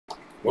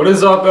What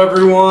is up,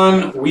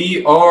 everyone?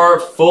 We are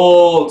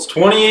full. It's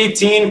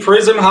 2018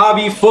 Prizm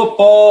Hobby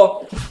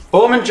Football.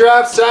 Bowman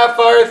Draft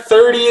Sapphire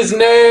 30 is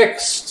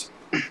next.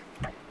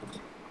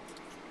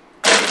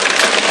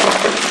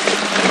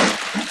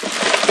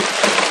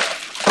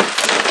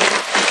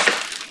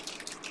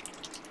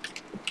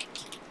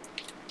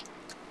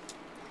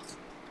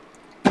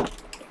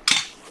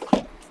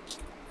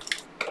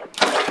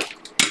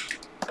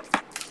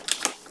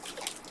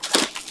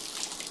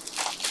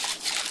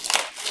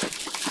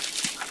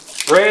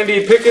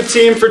 Randy, pick a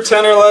team for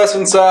 10 or less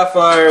in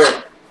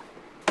Sapphire.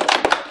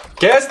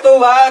 Guess the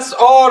last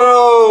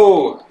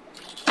auto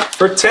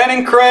for 10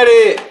 in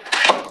credit.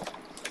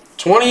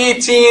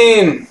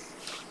 2018.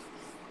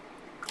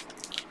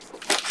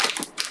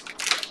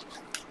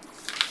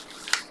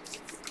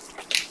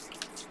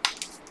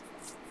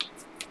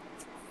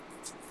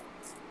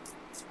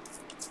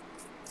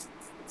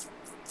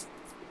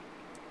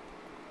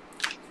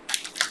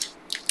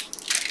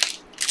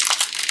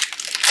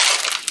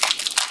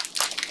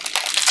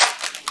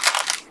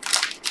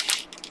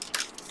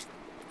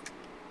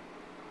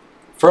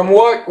 From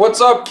what?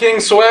 What's up, King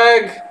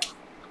Swag?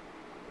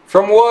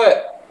 From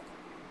what?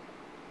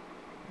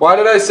 Why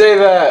did I say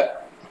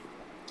that?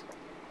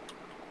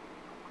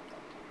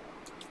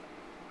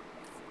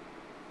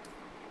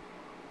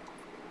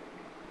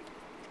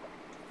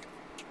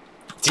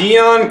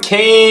 Dion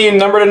Kane,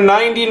 number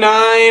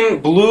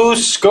 99, blue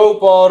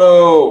scope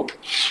auto.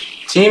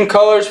 Team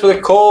colors for the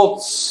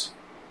Colts.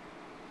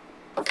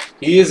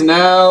 He is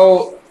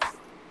now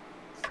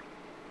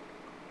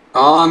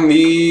on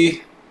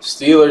the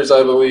Steelers,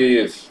 I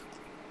believe.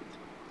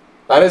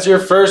 That is your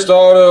first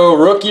auto.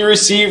 Rookie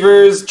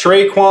receivers,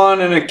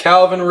 Traquan and a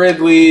Calvin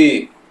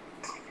Ridley.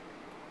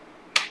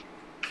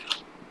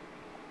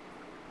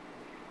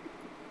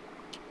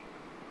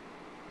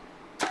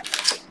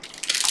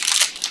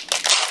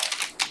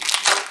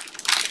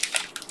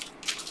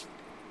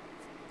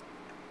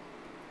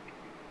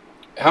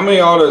 How many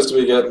autos do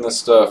we get in this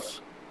stuff?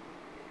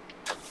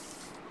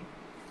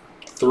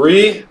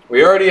 3?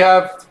 We already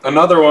have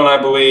another one, I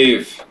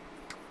believe.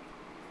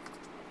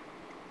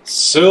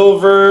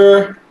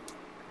 Silver.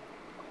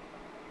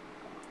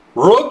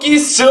 Rookie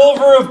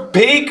silver of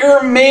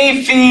Baker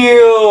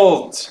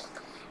Mayfield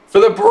for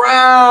the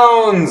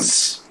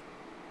Browns.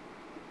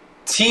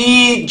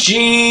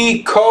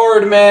 TG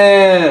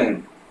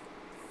Cardman.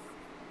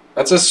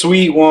 That's a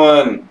sweet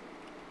one.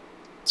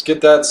 Let's get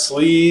that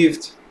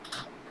sleeved,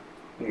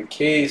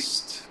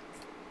 encased.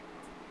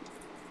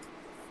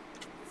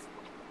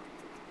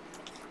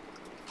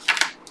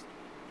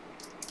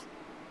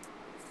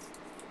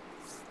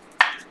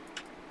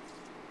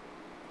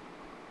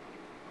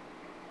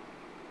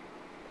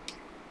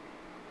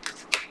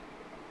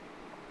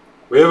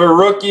 We have a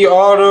rookie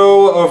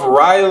auto of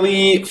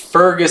Riley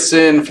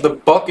Ferguson for the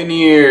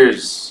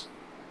Buccaneers.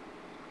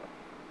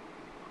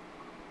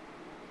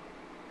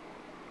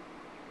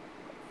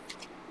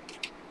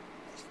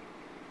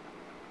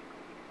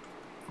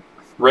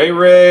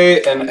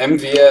 Ray and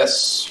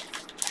MVS.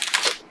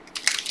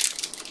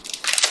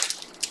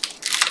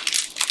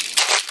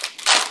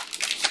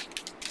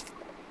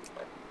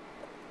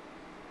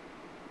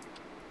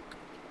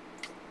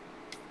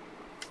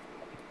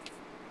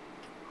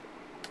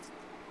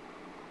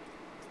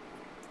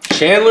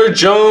 Chandler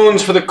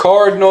Jones for the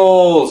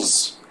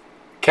Cardinals.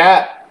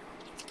 Cat.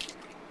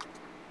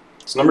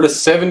 It's number to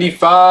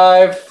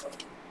 75.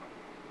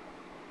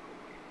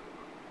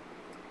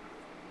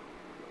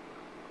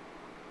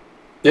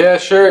 Yeah,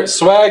 sure.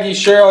 Swaggy,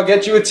 sure. I'll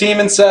get you a team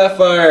in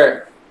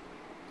Sapphire.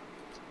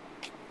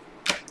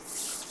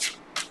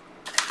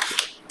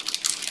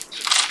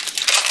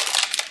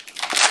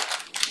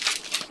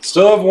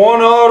 Still have one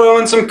auto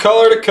and some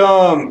color to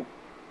come.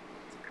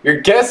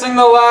 You're guessing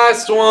the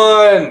last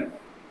one.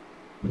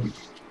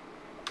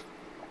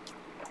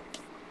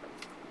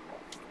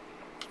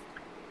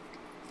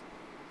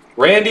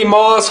 Randy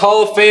Moss,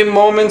 Hall of Fame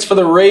moments for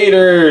the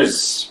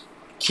Raiders.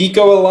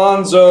 Kiko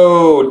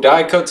Alonso,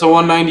 die cut to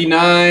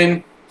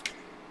 199.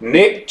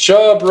 Nick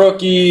Chubb,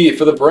 rookie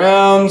for the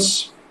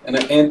Browns. And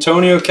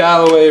Antonio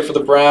Callaway for the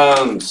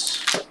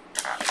Browns.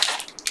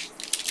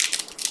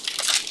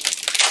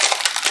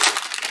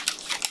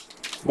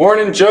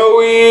 Morning,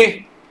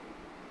 Joey.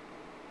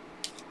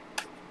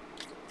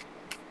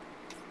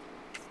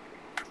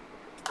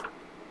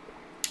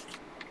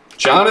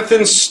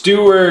 Jonathan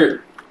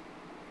Stewart,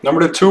 number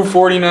to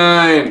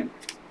 249.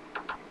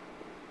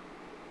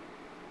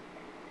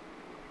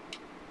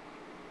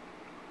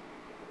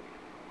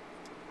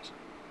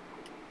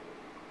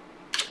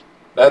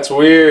 That's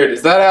weird.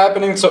 Is that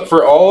happening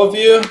for all of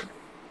you?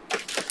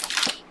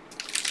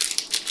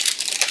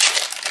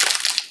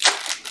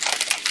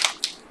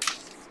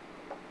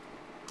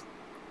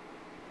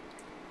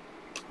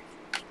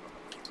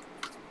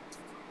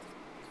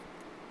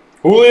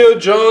 Julio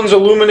Jones,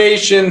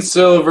 Illumination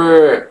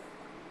Silver.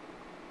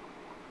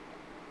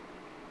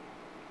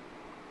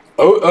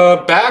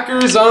 Oh,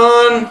 backers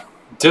on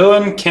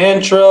Dylan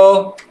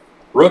Cantrell,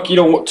 rookie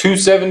to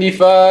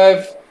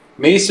 275.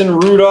 Mason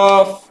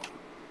Rudolph,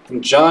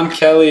 And John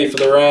Kelly for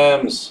the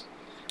Rams.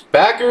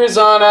 Backer is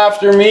on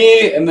after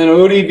me, and then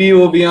ODB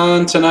will be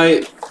on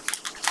tonight.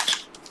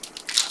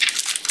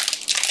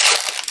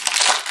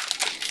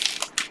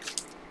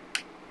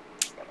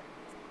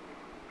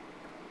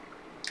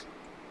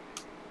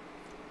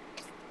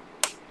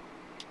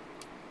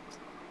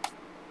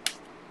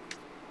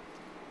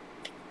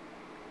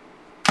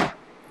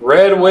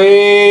 Red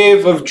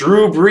wave of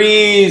Drew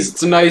Brees.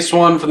 It's a nice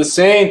one for the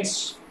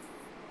Saints.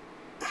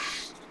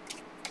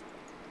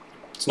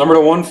 It's number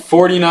to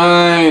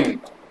 149.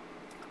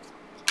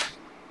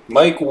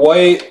 Mike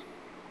White.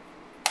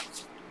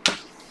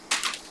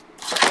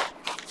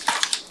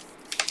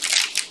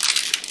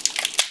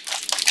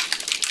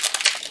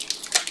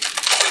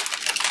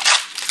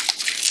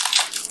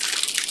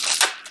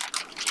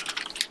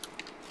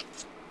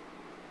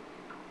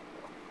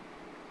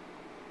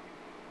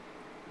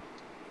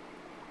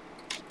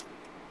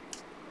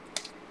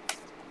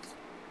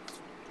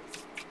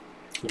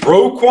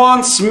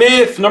 Roquan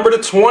Smith, number to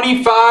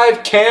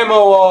 25, camo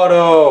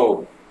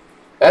auto.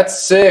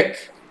 That's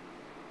sick.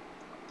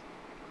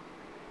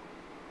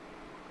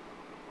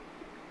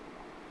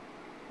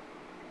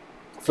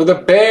 For the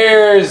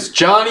Bears,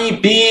 Johnny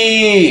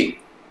B.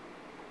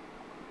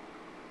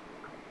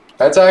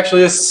 That's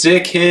actually a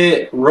sick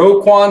hit.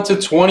 Roquan to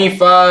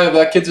 25.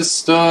 That kid's a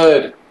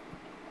stud.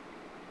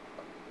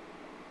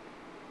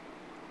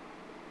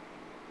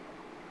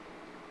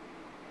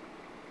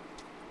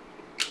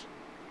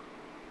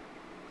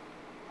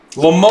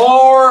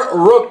 Lamar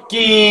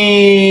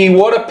rookie.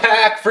 What a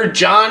pack for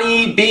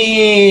Johnny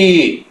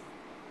B.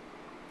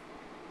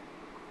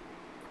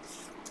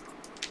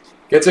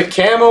 Gets a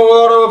camo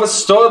auto of a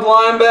stud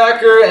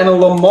linebacker and a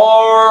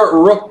Lamar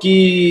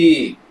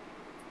rookie.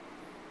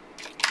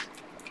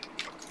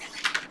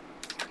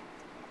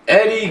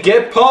 Eddie,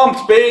 get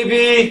pumped,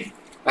 baby.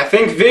 I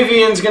think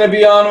Vivian's going to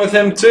be on with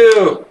him,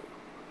 too.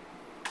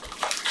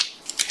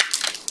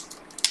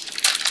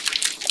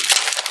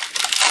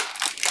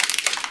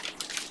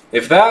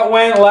 If that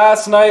went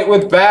last night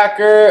with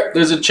Backer,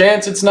 there's a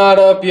chance it's not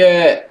up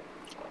yet.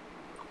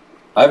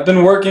 I've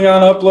been working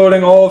on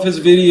uploading all of his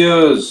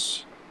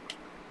videos.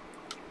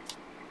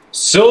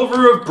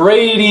 Silver of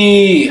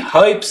Brady.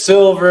 Hype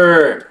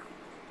silver.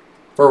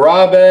 For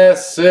Rob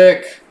S.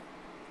 Sick.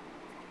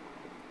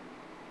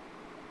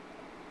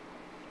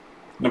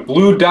 And a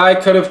blue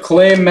die cut of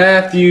Clay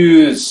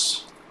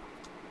Matthews.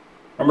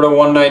 Number to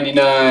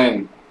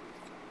 199.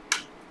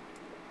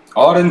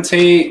 Auden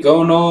Tate.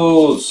 Go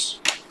Knowles.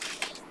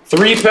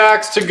 3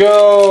 packs to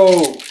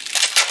go.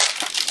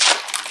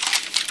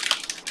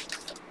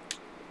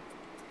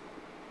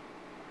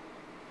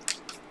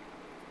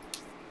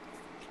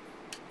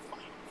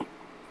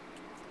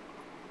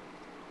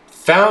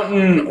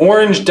 Fountain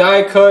orange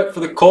die cut for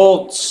the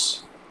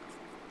Colts.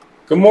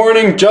 Good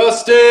morning,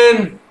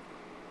 Justin.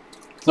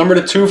 Number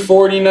to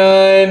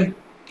 249.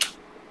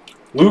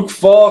 Luke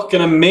Falk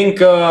and a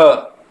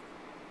Minka.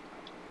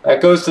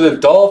 That goes to the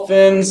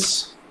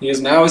Dolphins. He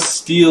is now a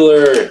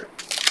Steeler.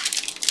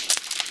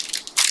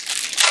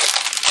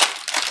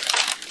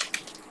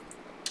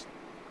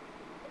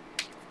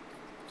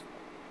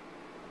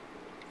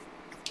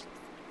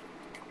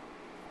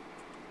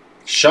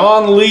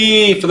 Sean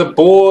Lee for the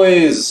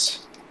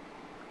boys.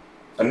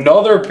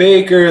 Another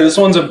Baker. This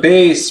one's a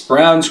base.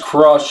 Browns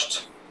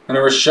crushed. And a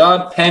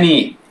Rashad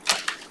Penny.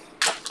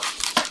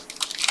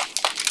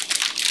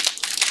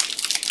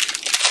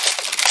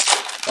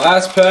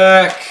 Last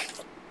pack.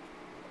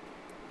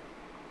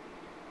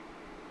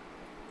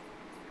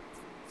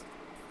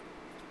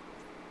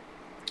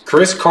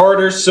 Chris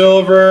Carter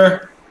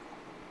silver.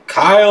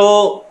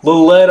 Kyle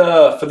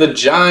Laletta for the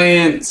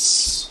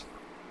Giants.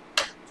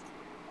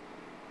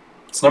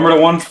 It's number to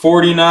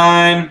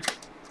 149.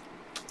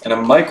 And a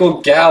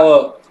Michael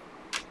Gallup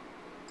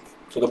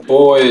for the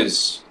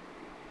boys.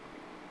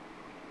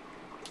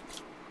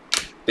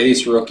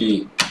 Base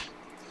rookie.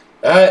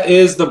 That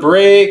is the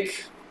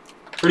break.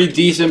 Pretty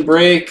decent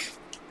break.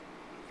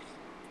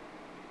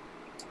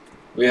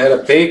 We had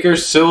a Baker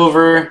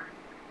silver,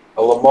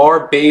 a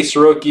Lamar base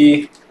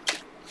rookie,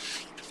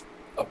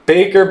 a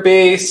Baker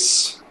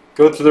base.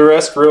 Go through the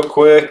rest real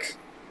quick.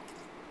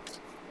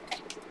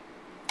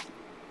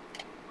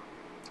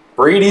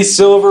 Brady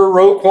silver,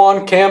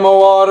 Roquan camo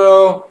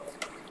auto,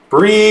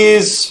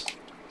 Breeze,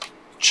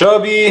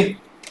 Chubby.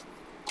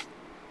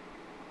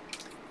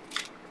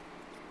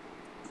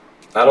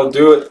 That'll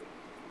do it.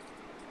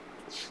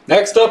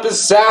 Next up is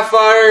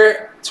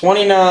Sapphire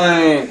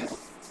 29.